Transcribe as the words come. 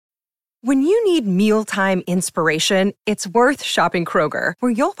When you need mealtime inspiration, it's worth shopping Kroger,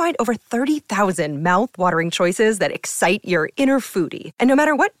 where you'll find over 30,000 mouth-watering choices that excite your inner foodie. And no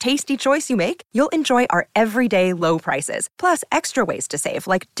matter what tasty choice you make, you'll enjoy our everyday low prices, plus extra ways to save,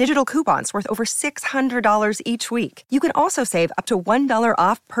 like digital coupons worth over $600 each week. You can also save up to $1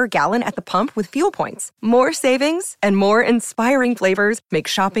 off per gallon at the pump with fuel points. More savings and more inspiring flavors make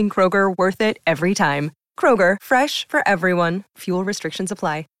shopping Kroger worth it every time. Kroger, fresh for everyone. Fuel restrictions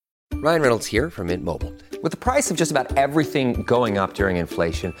apply. Ryan Reynolds here from Mint Mobile. With the price of just about everything going up during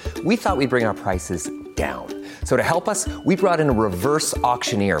inflation, we thought we'd bring our prices down. So to help us, we brought in a reverse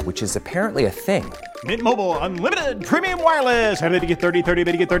auctioneer, which is apparently a thing. Mint Mobile Unlimited Premium Wireless. How to get 30, 30,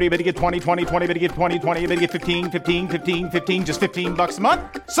 bit to get 30, bit to get 20, 20, 20, bit to get 20, 20, bit to get 15, 15, 15, 15, just $15 a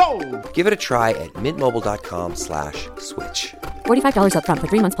month? Sold! Give it a try at mintmobile.com/switch. $45 up front for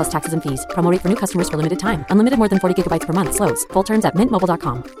 3 months plus taxes and fees. Promo rate for new customers for limited time. Unlimited more than 40 gigabytes per month. Slows full terms at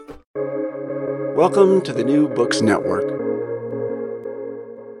mintmobile.com. Welcome to the New Books Network.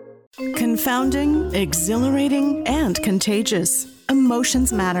 Confounding, exhilarating, and contagious.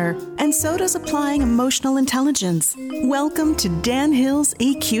 Emotions matter, and so does applying emotional intelligence. Welcome to Dan Hill's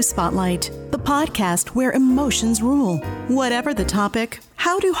EQ Spotlight, the podcast where emotions rule. Whatever the topic,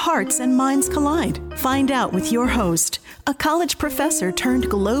 how do hearts and minds collide? Find out with your host, a college professor turned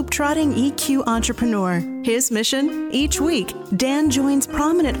globe-trotting EQ entrepreneur. His mission? Each week, Dan joins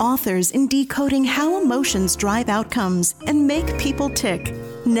prominent authors in decoding how emotions drive outcomes and make people tick.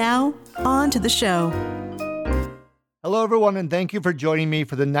 Now, on to the show. Hello, everyone, and thank you for joining me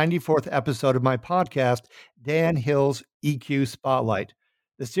for the 94th episode of my podcast, Dan Hill's EQ Spotlight.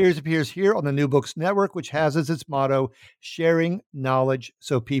 The series appears here on the New Books Network, which has as its motto, sharing knowledge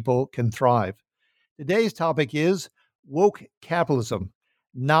so people can thrive. Today's topic is woke capitalism,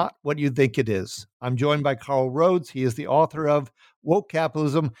 not what you think it is. I'm joined by Rhodes. He is the author of Woke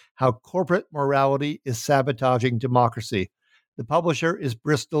Capitalism, How Corporate Morality is Sabotaging Democracy. The publisher is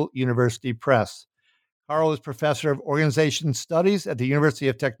Bristol University Press. Carl is professor of organization studies at the University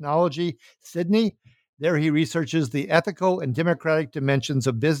of Technology, Sydney. There he researches the ethical and democratic dimensions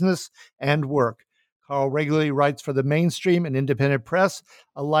of business and work. Carl regularly writes for the mainstream and independent press,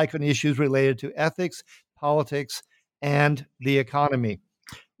 alike on issues related to ethics, politics, and the economy.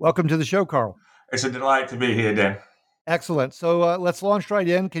 Welcome to the show, Carl. It's a delight to be here, Dan. Excellent. So let's launch right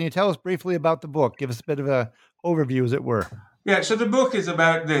in. Can you tell us briefly about the book? Give us a bit of an overview, as it were. Yeah, so the book is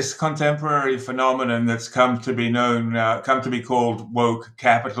about this contemporary phenomenon that's come to be called woke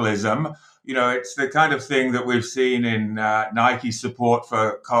capitalism. You know, it's the kind of thing that we've seen in Nike's support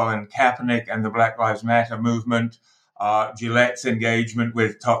for Colin Kaepernick and the Black Lives Matter movement, Gillette's engagement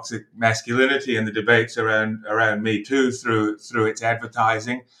with toxic masculinity and the debates around Me Too through its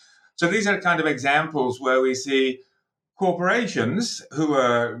advertising. So these are kind of examples where we see corporations who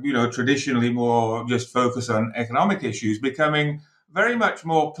are, traditionally more just focused on economic issues becoming very much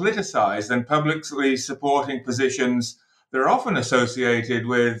more politicized and publicly supporting positions that are often associated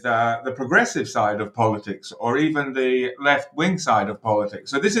with the progressive side of politics or even the left-wing side of politics.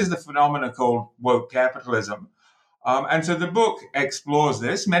 So this is the phenomenon called woke capitalism. And so the book explores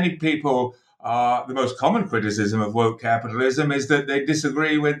this. Many people, the most common criticism of woke capitalism is that they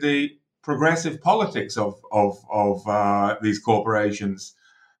disagree with the progressive politics of these corporations.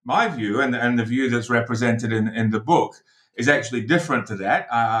 My view, and the view that's represented in the book, is actually different to that.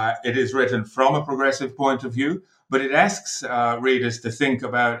 It is written from a progressive point of view, but it asks readers to think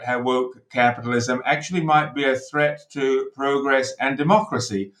about how woke capitalism actually might be a threat to progress and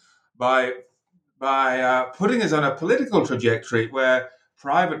democracy by putting us on a political trajectory where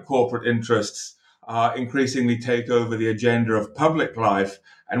private corporate interests increasingly take over the agenda of public life,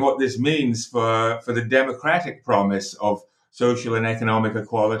 and what this means for the democratic promise of social and economic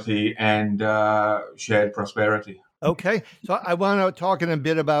equality and shared prosperity. Okay, so I want to talk in a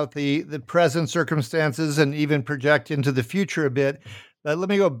bit about the present circumstances and even project into the future a bit. But let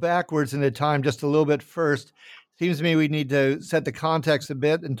me go backwards into time just a little bit first. Seems to me we need to set the context a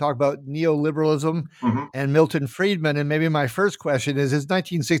bit and talk about neoliberalism and Milton Friedman. And maybe my first question is, his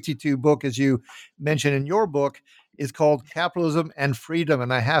 1962 book, as you mentioned in your book, is called Capitalism and Freedom.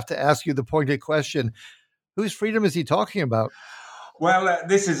 And I have to ask you the pointed question, whose freedom is he talking about? Well,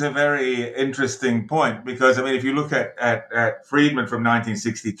 this is a very interesting point because, if you look at Friedman from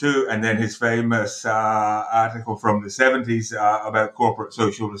 1962 and then his famous article from the 70s about corporate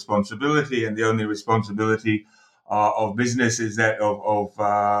social responsibility and the only responsibility of business is that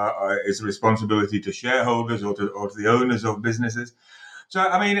is a responsibility to shareholders or to the owners of businesses. So,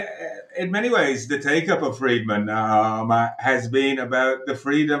 in many ways, the take-up of Friedman has been about the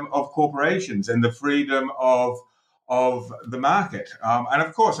freedom of corporations and the freedom of of the market. And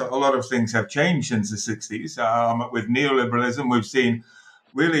of course, a lot of things have changed since the 60s. With neoliberalism, we've seen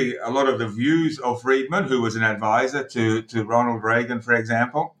really a lot of the views of Friedman, who was an advisor to Ronald Reagan, for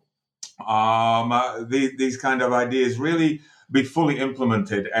example. These kind of ideas really be fully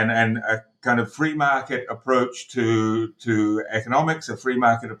implemented, and a kind of free market approach to economics, a free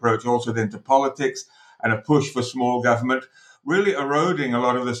market approach also then to politics, and a push for small government, really eroding a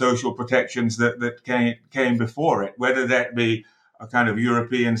lot of the social protections that came before it, whether that be a kind of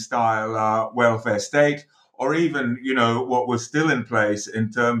European style welfare state, or even, what was still in place in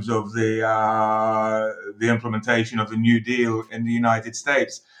terms of the implementation of the New Deal in the United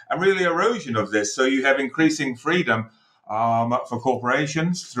States, and really erosion of this. So you have increasing freedom for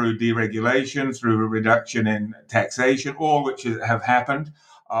corporations through deregulation, through a reduction in taxation, all which have happened,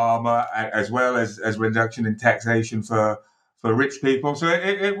 as well as reduction in taxation for rich people. So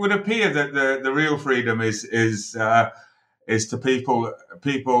it would appear that the real freedom is to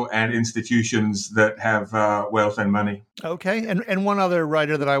people and institutions that have wealth and money. Okay, and one other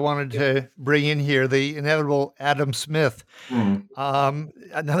writer that I wanted to bring in here, the inevitable Adam Smith.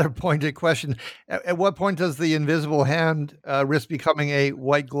 Another pointed question: at what point does the invisible hand risk becoming a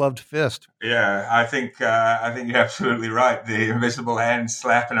white-gloved fist? Yeah, I think you're absolutely right. The invisible hand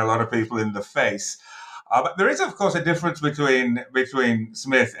slapping a lot of people in the face. But there is, of course, a difference between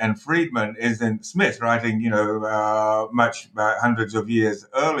Smith and Friedman. Is in Smith writing, hundreds of years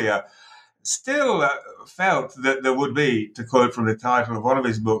earlier, still felt that there would be, to quote from the title of one of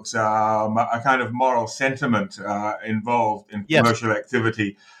his books, a kind of moral sentiment involved in commercial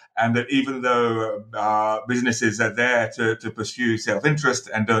activity, and that even though businesses are there to pursue self-interest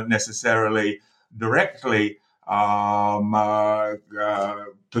and don't necessarily directly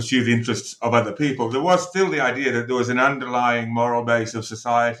pursue the interests of other people, there was still the idea that there was an underlying moral base of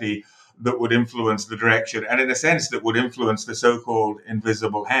society that would influence the direction, and in a sense that would influence the so-called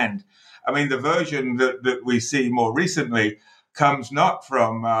invisible hand. I mean, the version that we see more recently comes not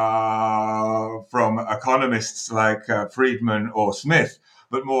from economists like Friedman or Smith,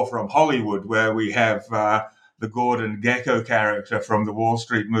 but more from Hollywood, where we have the Gordon Gekko character from the Wall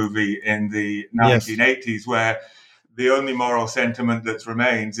Street movie in the 1980s, where the only moral sentiment that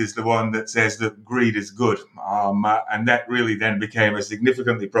remains is the one that says that greed is good. And that really then became a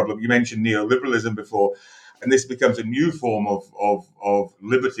significantly problem. You mentioned neoliberalism before, and this becomes a new form of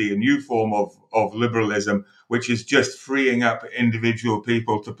liberty, a new form of liberalism, which is just freeing up individual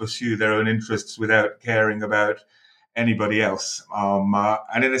people to pursue their own interests without caring about anybody else.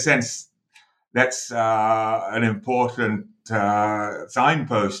 And in a sense, that's an important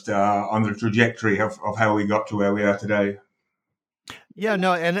signpost on the trajectory of how we got to where we are today. Yeah,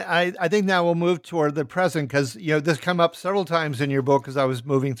 no, and I think now we'll move toward the present, because this come up several times in your book as I was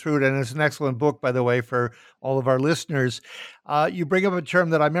moving through it, and it's an excellent book, by the way, for all of our listeners. You bring up a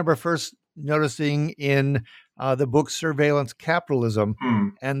term that I remember first noticing in the book Surveillance Capitalism,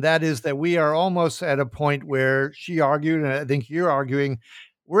 and that is that we are almost at a point where she argued, and I think you're arguing,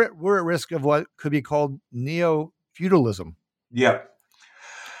 we're at risk of what could be called neo-feudalism. Yeah.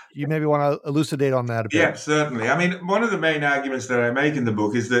 You maybe want to elucidate on that a bit. Yeah, certainly. I mean, one of the main arguments that I make in the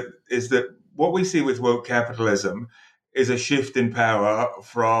book is that what we see with woke capitalism is a shift in power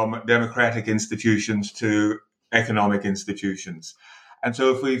from democratic institutions to economic institutions. And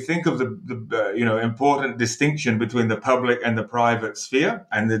so if we think of the important distinction between the public and the private sphere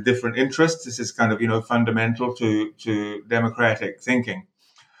and the different interests, this is kind of, fundamental to democratic thinking.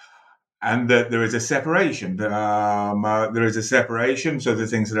 And that there is a separation. There is a separation, so the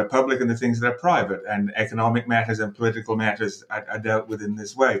things that are public and the things that are private, and economic matters and political matters are dealt with in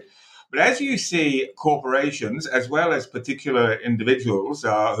this way. But as you see corporations, as well as particular individuals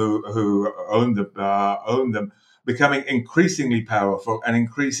who own them, becoming increasingly powerful and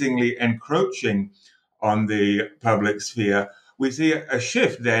increasingly encroaching on the public sphere, we see a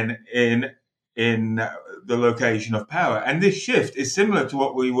shift then in the location of power. And this shift is similar to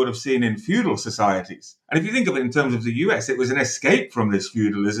what we would have seen in feudal societies. And if you think of it in terms of the US, it was an escape from this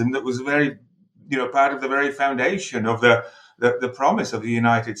feudalism that was very, part of the very foundation of the promise of the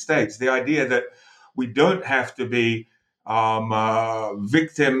United States. The idea that we don't have to be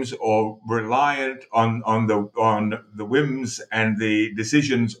victims or reliant on the whims and the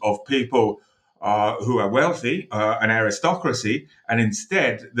decisions of people who are wealthy, an aristocracy, and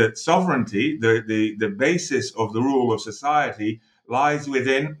instead that sovereignty, the basis of the rule of society, lies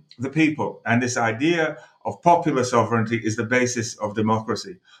within the people. And this idea of popular sovereignty is the basis of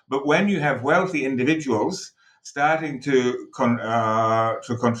democracy. But when you have wealthy individuals starting to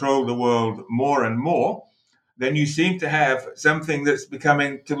control the world more and more, then you seem to have something that's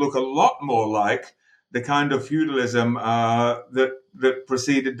becoming to look a lot more like the kind of feudalism that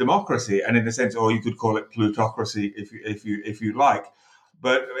preceded democracy, and in a sense, or you could call it plutocracy if you like.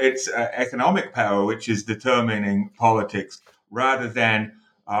 But it's economic power which is determining politics rather than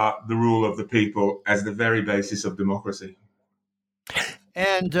the rule of the people as the very basis of democracy.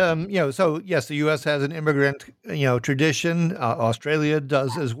 And so yes, the U.S. has an immigrant, tradition. Australia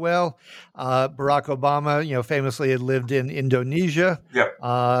does as well. Barack Obama, famously had lived in Indonesia, Yep.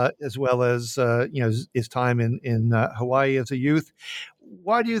 as well as his time in Hawaii as a youth.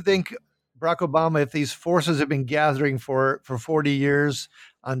 Why do you think Barack Obama, if these forces have been gathering for 40 years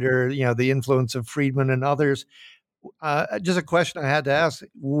under the influence of Friedman and others? Just a question I had to ask.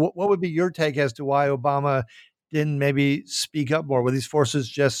 What would be your take as to why Obama didn't maybe speak up more? Were these forces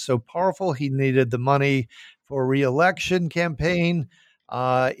just so powerful he needed the money for a re-election campaign?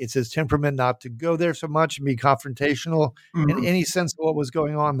 It's his temperament not to go there so much and be confrontational. And any sense of what was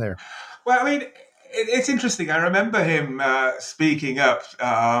going on there? Well, I mean, it's interesting. I remember him speaking up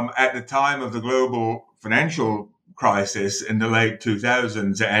at the time of the global financial crisis in the late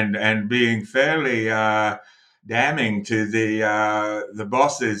 2000s and being fairly damning to the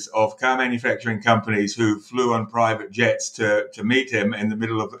bosses of car manufacturing companies who flew on private jets to meet him in the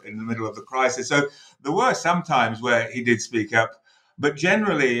middle of the crisis. So there were some times where he did speak up, but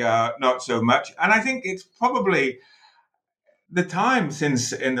generally not so much. And I think it's probably the time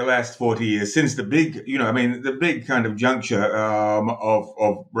since in the last 40 years, since the big, the big kind of juncture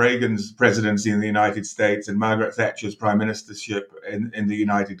of Reagan's presidency in the United States and Margaret Thatcher's prime ministership in the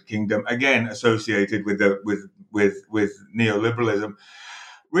United Kingdom, again associated with neoliberalism,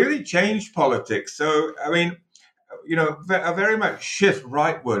 really changed politics. So, I mean, a very much shift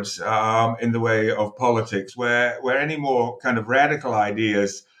rightwards in the way of politics, where any more kind of radical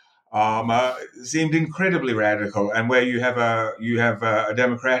ideas seemed incredibly radical, and where you have a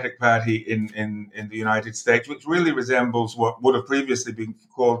Democratic Party in the United States, which really resembles what would have previously been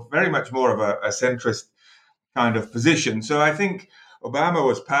called very much more of a centrist kind of position. So I think Obama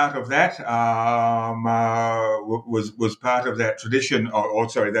was part of that. Was part of that tradition, or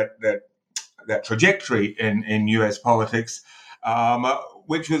sorry, that trajectory in U.S. politics,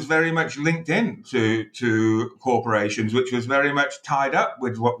 which was very much linked in to corporations, which was very much tied up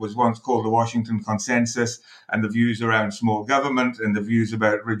with what was once called the Washington Consensus and the views around small government and the views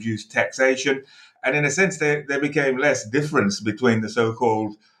about reduced taxation. And in a sense, there became less difference between the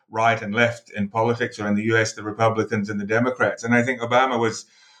so-called right and left in politics, or in the U.S., the Republicans and the Democrats. And I think Obama was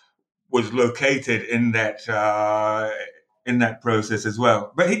located in that process as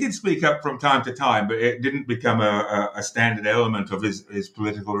well. But he did speak up from time to time, but it didn't become a standard element of his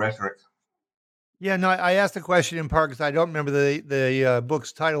political rhetoric. Yeah, no, I asked the question in part because I don't remember the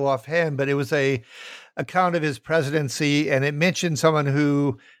book's title offhand, but it was a account of his presidency, and it mentioned someone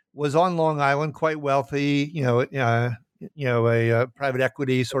who was on Long Island, quite wealthy, a private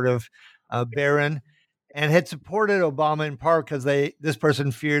equity sort of baron, and had supported Obama in part because this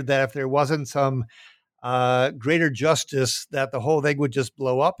person feared that if there wasn't some greater justice, that the whole thing would just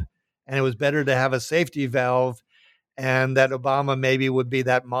blow up, and it was better to have a safety valve, and that Obama maybe would be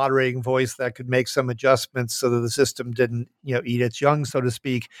that moderating voice that could make some adjustments so that the system didn't, eat its young, so to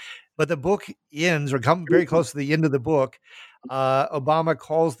speak. But the book ends, or come very close to the end of the book. Obama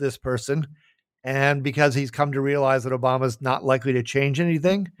calls this person, and because he's come to realize that Obama's not likely to change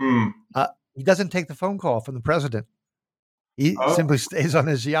anything, he doesn't take the phone call from the president. He simply stays on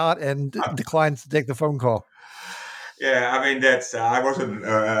his yacht and declines to take the phone call. Yeah, I mean, that's I wasn't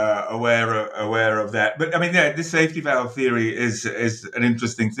aware of that, but I mean, yeah, this safety valve theory is an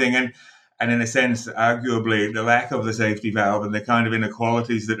interesting thing, and in a sense, arguably, the lack of the safety valve and the kind of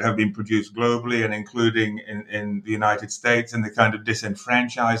inequalities that have been produced globally and including in the United States, and the kind of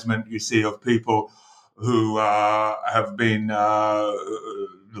disenfranchisement you see of people who have been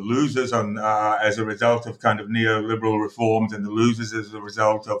the losers as a result of kind of neoliberal reforms, and the losers as a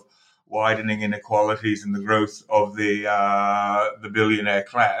result of widening inequalities and the growth of the billionaire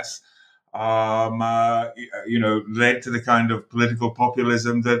class, led to the kind of political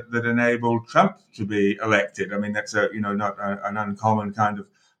populism that enabled Trump to be elected. I mean, that's not an uncommon kind of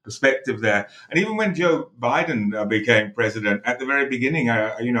perspective there. And even when Joe Biden became president, at the very beginning,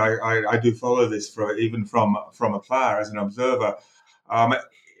 I do follow this from afar as an observer.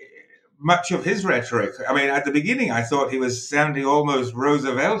 Much of his rhetoric, I mean, at the beginning, I thought he was sounding almost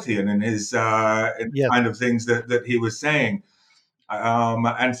Rooseveltian in his kind of things that he was saying.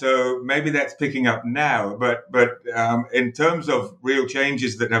 And so maybe that's picking up now. But in terms of real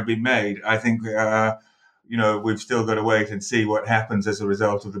changes that have been made, I think, we've still got to wait and see what happens as a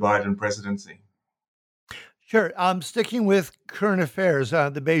result of the Biden presidency. Sure. Sticking with current affairs,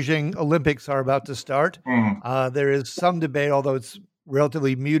 the Beijing Olympics are about to start. Mm. There is some debate, although it's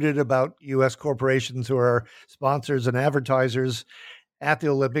relatively muted, about U.S. corporations who are sponsors and advertisers at the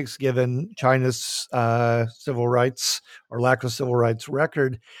Olympics, given China's civil rights or lack of civil rights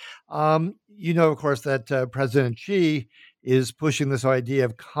record. Of course, that President Xi is pushing this idea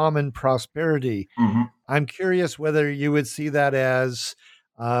of common prosperity. Hmm. I'm curious whether you would see that as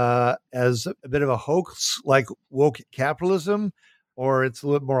a bit of a hoax, like woke capitalism, or it's a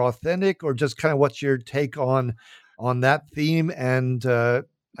little more authentic, or just kind of what's your take on that theme? And I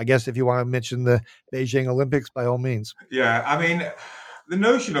guess if you want to mention the Beijing Olympics, by all means. Yeah, I mean, the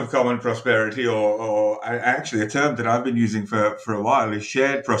notion of common prosperity, or actually a term that I've been using for a while, is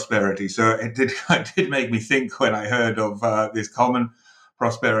shared prosperity. So it did make me think when I heard of this common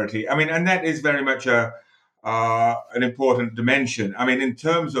prosperity. I mean, and that is very much an important dimension. I mean, in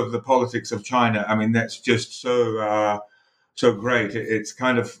terms of the politics of China, I mean, that's just so great. It's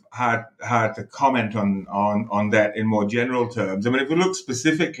kind of hard to comment on that in more general terms. I mean, if we look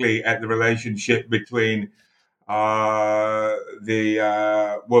specifically at the relationship between the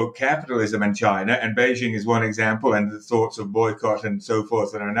woke capitalism in China, and Beijing is one example, and the thoughts of boycott and so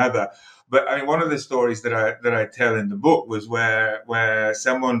forth are another. But I mean, one of the stories that I tell in the book was where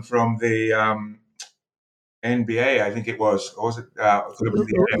someone from the NBA, I think it was, or was it? Could have been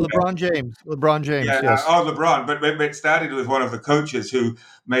the NBA. LeBron James, Yeah, yes. LeBron. But it started with one of the coaches who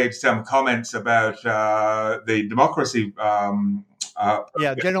made some comments about the democracy.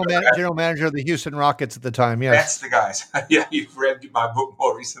 General manager of the Houston Rockets at the time. Yes, That's the guys. Yeah, you've read my book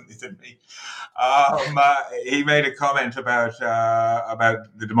more recently than me. He made a comment about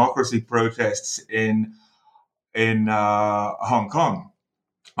the democracy protests in Hong Kong.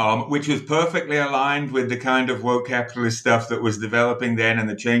 Which was perfectly aligned with the kind of woke capitalist stuff that was developing then, and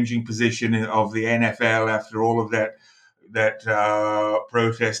the changing position of the NFL after all of that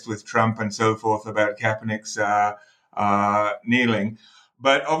protest with Trump and so forth about Kaepernick's kneeling.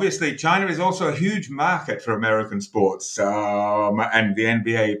 But obviously, China is also a huge market for American sports, and the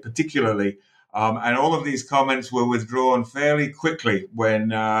NBA particularly. And all of these comments were withdrawn fairly quickly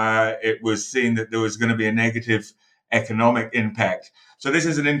when it was seen that there was going to be a negative economic impact. So this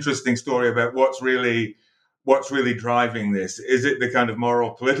is an interesting story about what's really driving this. Is it the kind of moral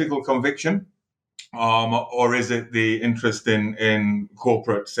political conviction, or is it the interest in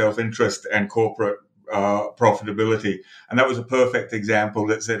corporate self-interest and corporate profitability? And that was a perfect example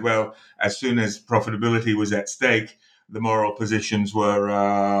that said, well, as soon as profitability was at stake, the moral positions were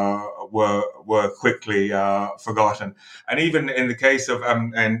quickly forgotten. And even in the case of,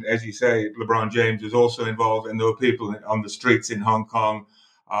 and as you say, LeBron James was also involved, and there were people on the streets in Hong Kong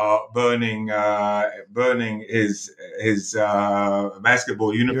burning his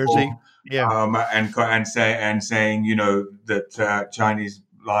basketball uniform, and saying, that Chinese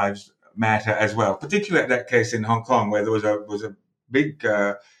lives matter as well. Particularly at that case in Hong Kong, where there was a big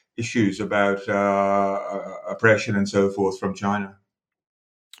issues about oppression and so forth from China.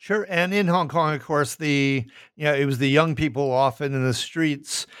 Sure. And in Hong Kong, of course, it was the young people often in the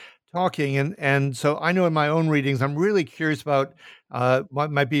streets talking. And so I know in my own readings, I'm really curious about what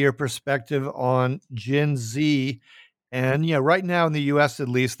might be your perspective on Gen Z. And, right now in the U.S., at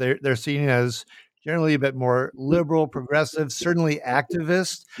least, they're seen as generally a bit more liberal, progressive, certainly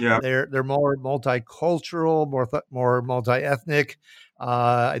activist. Yeah. They're more multicultural, more multi-ethnic.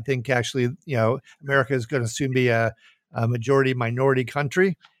 I think actually, America is going to soon be a majority minority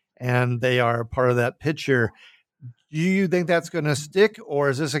country, and they are part of that picture. Do you think that's going to stick,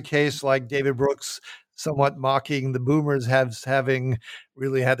 or is this a case like David Brooks somewhat mocking the boomers having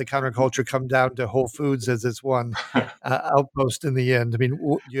really had the counterculture come down to Whole Foods as its one outpost in the end? I mean,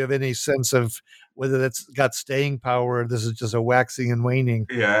 do you have any sense of whether that's got staying power, or this is just a waxing and waning?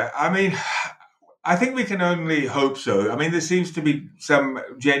 Yeah, I mean, I think we can only hope so. I mean, there seems to be some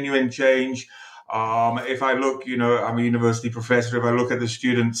genuine change. If I look, I'm a university professor. If I look at the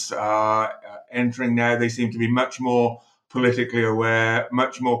students entering now, they seem to be much more politically aware,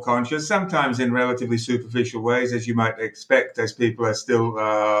 much more conscious, sometimes in relatively superficial ways, as you might expect, as people are still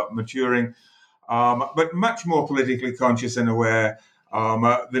maturing, but much more politically conscious and aware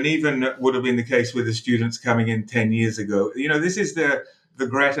than even would have been the case with the students coming in 10 years ago. This is the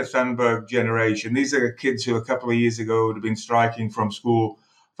Greta Thunberg generation. These are kids who a couple of years ago would have been striking from school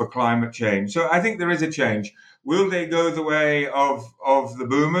for climate change. So I think there is a change. Will they go the way of the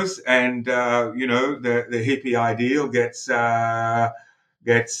boomers, and the hippie ideal gets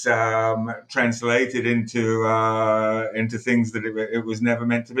translated into things that it was never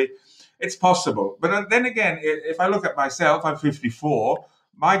meant to be? It's possible. But then again, if I look at myself, I'm 54.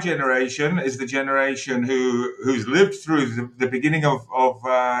 my generation is the generation who's lived through the beginning of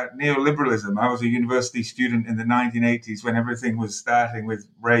neoliberalism. I was a university student in the 1980s when everything was starting with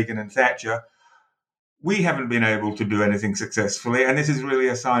Reagan and Thatcher. We haven't been able to do anything successfully, and this is really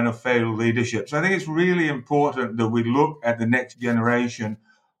a sign of failed leadership. So I think it's really important that we look at the next generation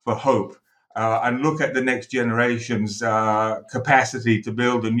for hope, and look at the next generation's capacity to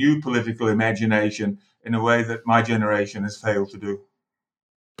build a new political imagination in a way that my generation has failed to do.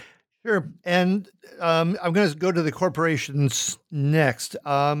 Sure. And I'm going to go to the corporations next.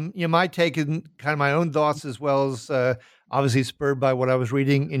 My take and kind of my own thoughts, as well as obviously spurred by what I was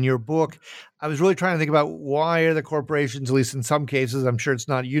reading in your book. I was really trying to think about why are the corporations, at least in some cases, I'm sure it's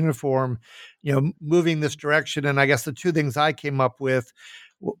not uniform, moving this direction. And I guess the two things I came up with,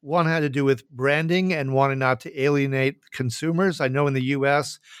 one had to do with branding and wanting not to alienate consumers. I know in the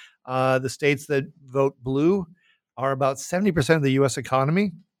U.S., the states that vote blue are about 70% of the U.S.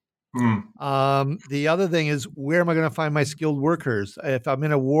 economy. The other thing is, where am I going to find my skilled workers? If I'm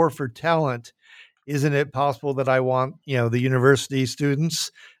in a war for talent, isn't it possible that I want, the university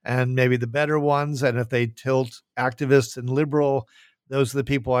students and maybe the better ones? And if they tilt activist and liberal, those are the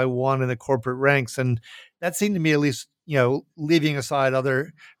people I want in the corporate ranks. And that seemed to me, at least, leaving aside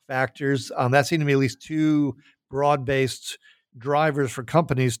other factors, that seemed to me at least two broad-based drivers for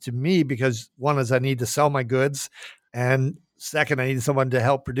companies to me, because one is I need to sell my goods, and second, I need someone to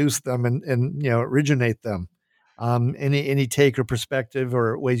help produce them and originate them. Any take or perspective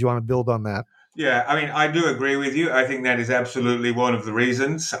or ways you want to build on that? Yeah, I mean, I do agree with you. I think that is absolutely one of the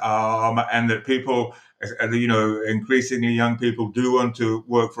reasons, and that people, increasingly young people do want to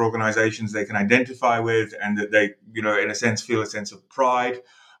work for organizations they can identify with, and that they, in a sense, feel a sense of pride.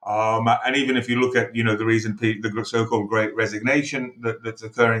 And even if you look at, the reason the so-called Great Resignation that's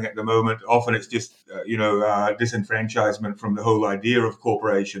occurring at the moment, often it's just, disenfranchisement from the whole idea of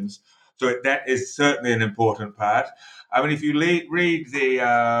corporations. So that is certainly an important part. I mean, if you read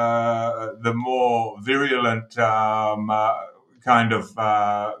the more virulent kind of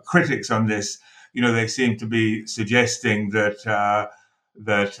critics on this, they seem to be suggesting that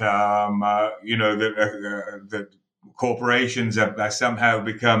corporations have somehow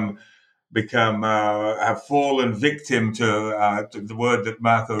have fallen victim to the word that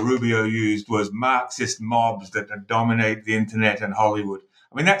Marco Rubio used was Marxist mobs that dominate the internet and Hollywood.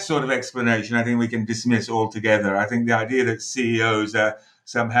 I mean, that sort of explanation, I think we can dismiss altogether. I think the idea that CEOs are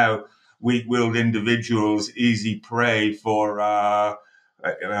somehow weak-willed individuals, easy prey for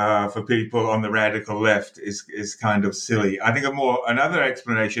people on the radical left is kind of silly. I think another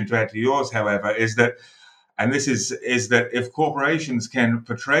explanation to add to yours, however, is that, and this is that if corporations can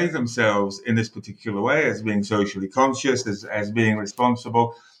portray themselves in this particular way as being socially conscious, as being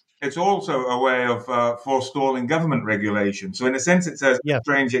responsible, it's also a way of forestalling government regulation. So in a sense, it's a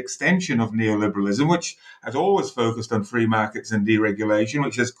strange extension of neoliberalism, which has always focused on free markets and deregulation,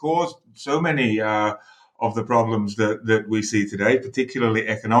 which has caused so many of the problems that we see today, particularly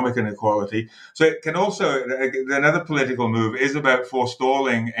economic inequality. So it can also, another political move is about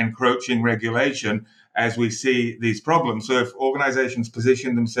forestalling encroaching regulation as we see these problems. So if organizations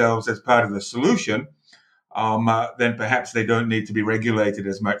position themselves as part of the solution, then perhaps they don't need to be regulated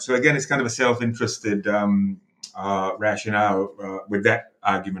as much. So again, it's kind of a self-interested rationale with that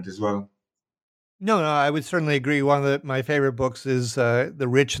argument as well. No, I would certainly agree. One of my favorite books is The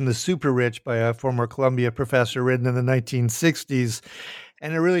Rich and the Super Rich by a former Columbia professor, written in the 1960s.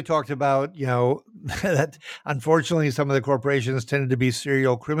 And it really talked about, that unfortunately some of the corporations tended to be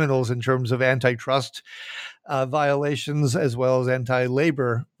serial criminals in terms of antitrust violations as well as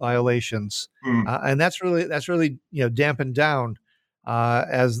anti-labor violations, and that's really dampened down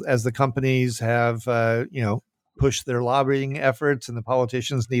as the companies have pushed their lobbying efforts, and the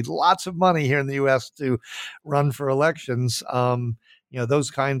politicians need lots of money here in the U.S. to run for elections.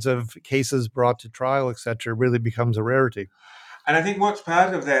 Those kinds of cases brought to trial, et cetera, really becomes a rarity. And I think what's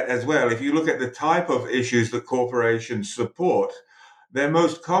part of that as well, if you look at the type of issues that corporations support, they're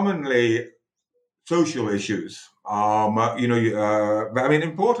most commonly social issues. Important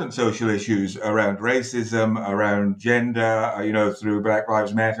social issues around racism, around gender, through Black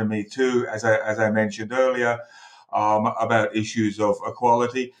Lives Matter, Me Too, as I mentioned earlier, about issues of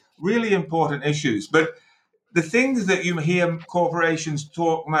equality, really important issues. But the things that you hear corporations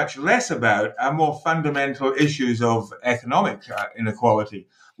talk much less about are more fundamental issues of economic inequality.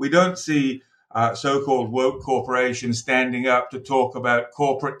 We don't see so-called woke corporations standing up to talk about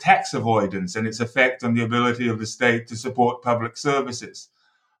corporate tax avoidance and its effect on the ability of the state to support public services.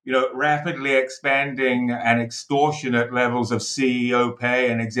 Rapidly expanding and extortionate levels of CEO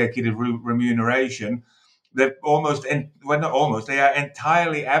pay and executive remuneration they're not almost, they are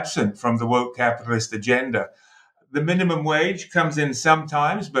entirely absent from the woke capitalist agenda. The minimum wage comes in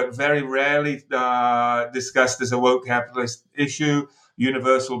sometimes, but very rarely discussed as a woke capitalist issue.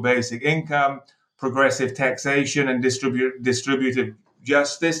 Universal basic income, progressive taxation, and distributive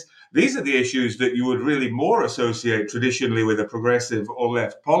justice. These are the issues that you would really more associate traditionally with a progressive or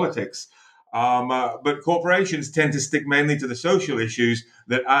left politics. But corporations tend to stick mainly to the social issues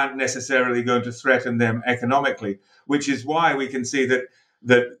that aren't necessarily going to threaten them economically, which is why we can see that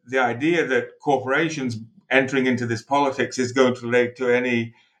the idea that corporations entering into this politics is going to lead to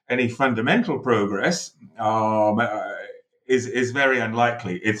any fundamental progress is very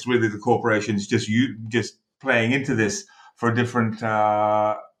unlikely. It's really the corporations just playing into this for a different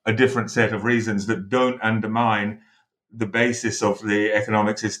set of reasons that don't undermine the basis of the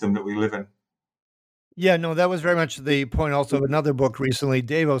economic system that we live in. Yeah, no, that was very much the point also of another book recently,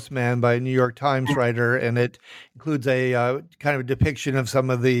 Davos Man, by a New York Times writer, and it includes a kind of a depiction of some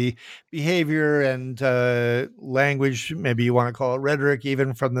of the behavior and language, maybe you want to call it rhetoric,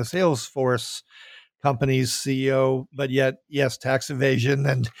 even from the Salesforce company's CEO, but yet, yes, tax evasion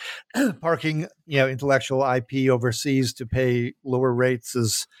and parking, intellectual IP overseas to pay lower rates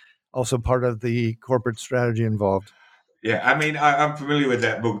is also part of the corporate strategy involved. Yeah, I mean, I'm familiar with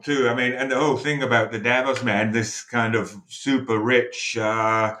that book too. I mean, and the whole thing about the Davos man, this kind of super rich,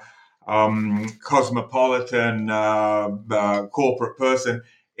 cosmopolitan corporate person,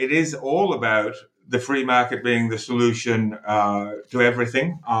 it is all about the free market being the solution to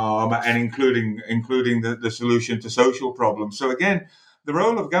everything, and including the solution to social problems. So again, the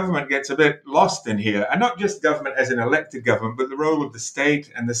role of government gets a bit lost in here, and not just government as an elected government, but the role of the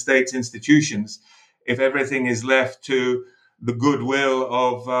state and the state's institutions if everything is left to the goodwill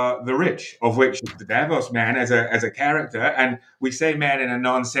of the rich, of which the Davos man as a character, and we say man in a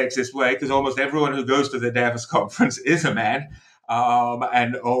non-sexist way because almost everyone who goes to the Davos conference is a man,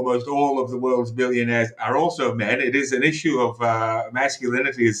 and almost all of the world's billionaires are also men. It is an issue of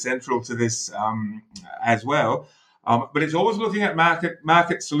masculinity is central to this as well. But it's always looking at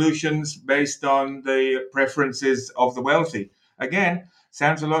market solutions based on the preferences of the wealthy. Again,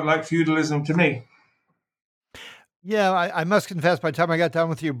 sounds a lot like feudalism to me. Yeah, I must confess, by the time I got done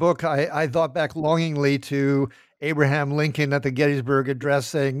with your book, I thought back longingly to Abraham Lincoln at the Gettysburg Address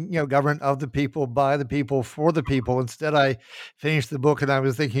saying, government of the people, by the people, for the people. Instead, I finished the book and I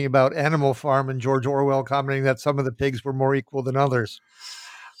was thinking about Animal Farm and George Orwell commenting that some of the pigs were more equal than others.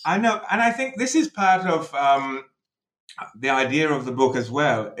 I know. And I think this is part of the idea of the book as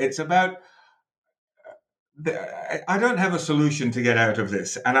well. It's about I don't have a solution to get out of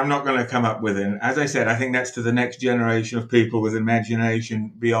this, and I'm not going to come up with it. As I said, I think that's to the next generation of people with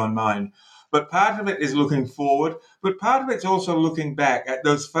imagination beyond mine. But part of it is looking forward, but part of it's also looking back at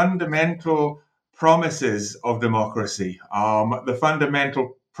those fundamental promises of democracy, the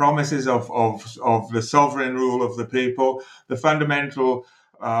fundamental promises of the sovereign rule of the people, the fundamental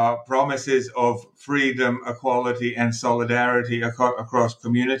promises of freedom, equality, and solidarity across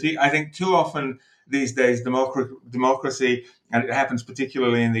community. I think too often these days, democracy, and it happens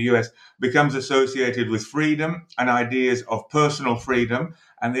particularly in the US, becomes associated with freedom and ideas of personal freedom.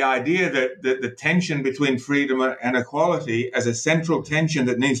 And the idea that the tension between freedom and equality as a central tension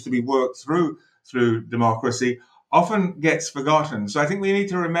that needs to be worked through democracy often gets forgotten. So I think we need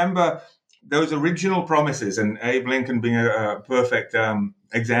to remember those original promises, and Abe Lincoln being a perfect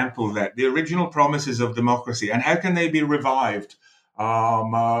example of that, the original promises of democracy, and how can they be revived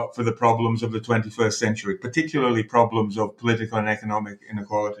for the problems of the 21st century, particularly problems of political and economic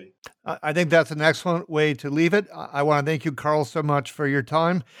inequality. I think that's an excellent way to leave it. I want to thank you, Carl, so much for your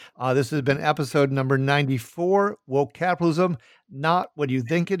time. This has been episode number 94, Woke Capitalism, Not What You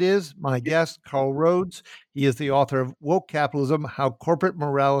Think It Is. My guest, Carl Rhodes. He is the author of Woke Capitalism, How Corporate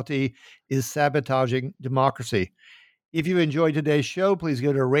Morality is Sabotaging Democracy. If you enjoyed today's show, please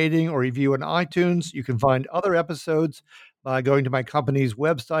give it a rating or review on iTunes. You can find other episodes by going to my company's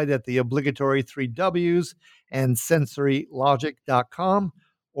website at the obligatory 3 Ws and sensorylogic.com,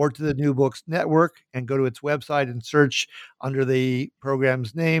 or to the New Books Network and go to its website and search under the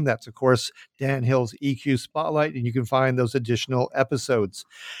program's name. That's, of course, Dan Hill's EQ Spotlight, and you can find those additional episodes.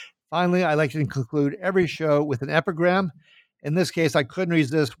 Finally, I like to conclude every show with an epigram. In this case, I couldn't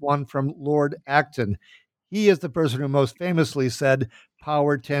resist one from Lord Acton. He is the person who most famously said,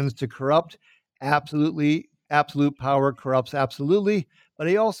 power tends to corrupt. Absolute power corrupts absolutely. But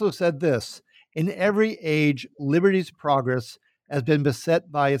he also said this, in every age, liberty's progress has been beset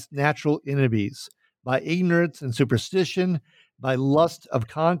by its natural enemies, by ignorance and superstition, by lust of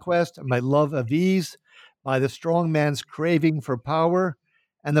conquest and by love of ease, by the strong man's craving for power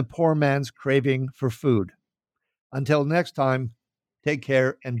and the poor man's craving for food. Until next time, take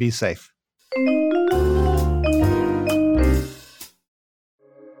care and be safe.